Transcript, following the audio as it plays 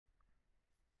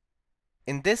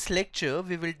In this lecture,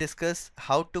 we will discuss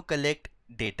how to collect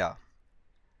data.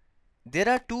 There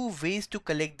are two ways to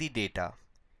collect the data.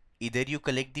 Either you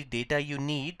collect the data you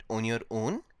need on your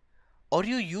own, or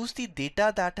you use the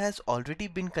data that has already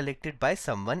been collected by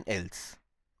someone else.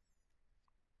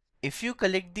 If you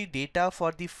collect the data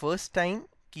for the first time,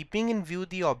 keeping in view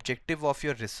the objective of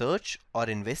your research or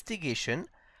investigation,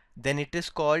 then it is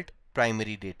called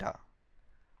primary data.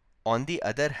 On the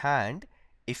other hand,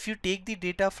 if you take the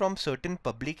data from certain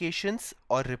publications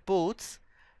or reports,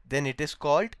 then it is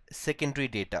called secondary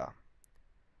data.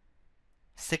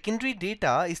 Secondary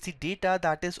data is the data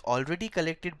that is already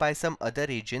collected by some other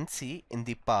agency in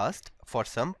the past for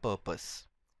some purpose.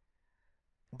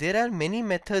 There are many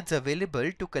methods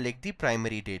available to collect the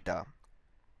primary data.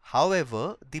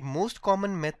 However, the most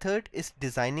common method is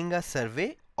designing a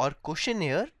survey or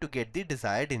questionnaire to get the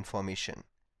desired information.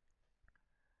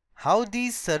 How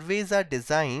these surveys are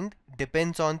designed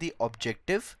depends on the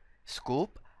objective,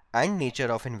 scope, and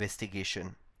nature of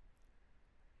investigation.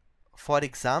 For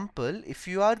example, if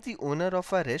you are the owner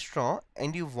of a restaurant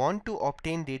and you want to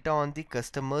obtain data on the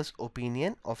customer's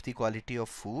opinion of the quality of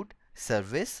food,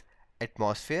 service,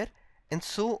 atmosphere, and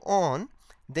so on,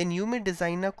 then you may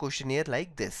design a questionnaire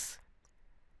like this.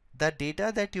 The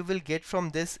data that you will get from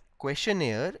this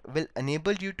questionnaire will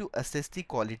enable you to assess the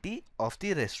quality of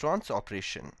the restaurant's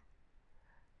operation.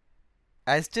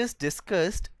 As just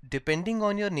discussed, depending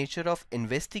on your nature of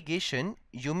investigation,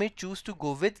 you may choose to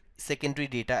go with secondary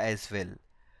data as well.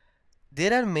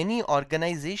 There are many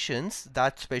organizations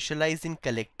that specialize in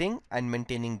collecting and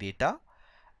maintaining data,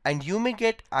 and you may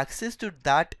get access to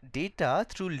that data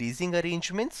through leasing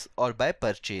arrangements or by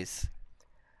purchase.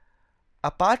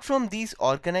 Apart from these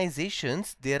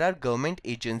organizations, there are government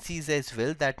agencies as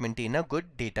well that maintain a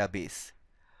good database.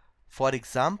 For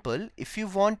example, if you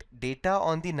want data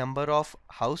on the number of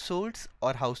households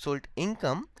or household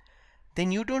income,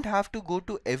 then you don't have to go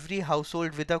to every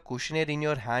household with a questionnaire in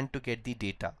your hand to get the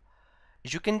data.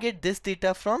 You can get this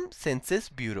data from Census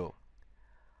Bureau.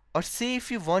 Or say if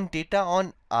you want data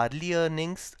on hourly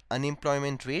earnings,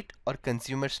 unemployment rate, or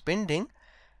consumer spending,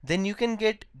 then you can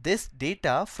get this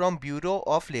data from Bureau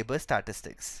of Labor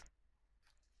Statistics.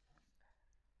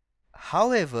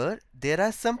 However, there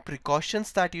are some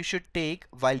precautions that you should take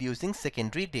while using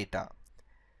secondary data.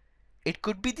 It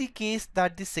could be the case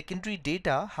that the secondary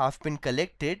data have been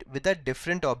collected with a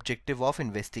different objective of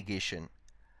investigation.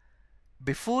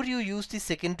 Before you use the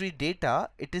secondary data,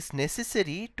 it is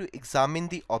necessary to examine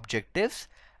the objectives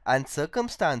and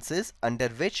circumstances under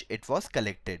which it was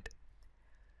collected.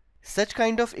 Such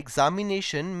kind of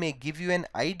examination may give you an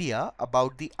idea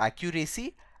about the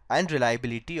accuracy and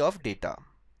reliability of data.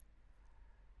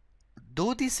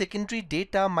 Though the secondary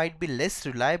data might be less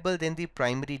reliable than the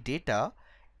primary data,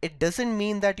 it doesn't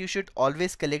mean that you should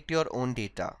always collect your own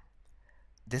data.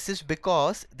 This is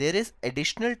because there is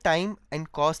additional time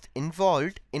and cost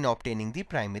involved in obtaining the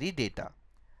primary data.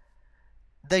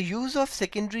 The use of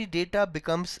secondary data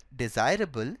becomes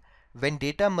desirable when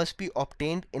data must be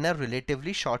obtained in a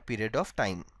relatively short period of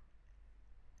time.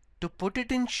 To put it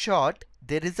in short,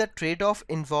 there is a trade-off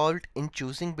involved in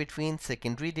choosing between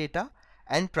secondary data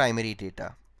and primary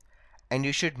data, and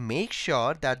you should make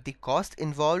sure that the cost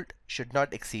involved should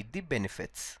not exceed the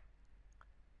benefits.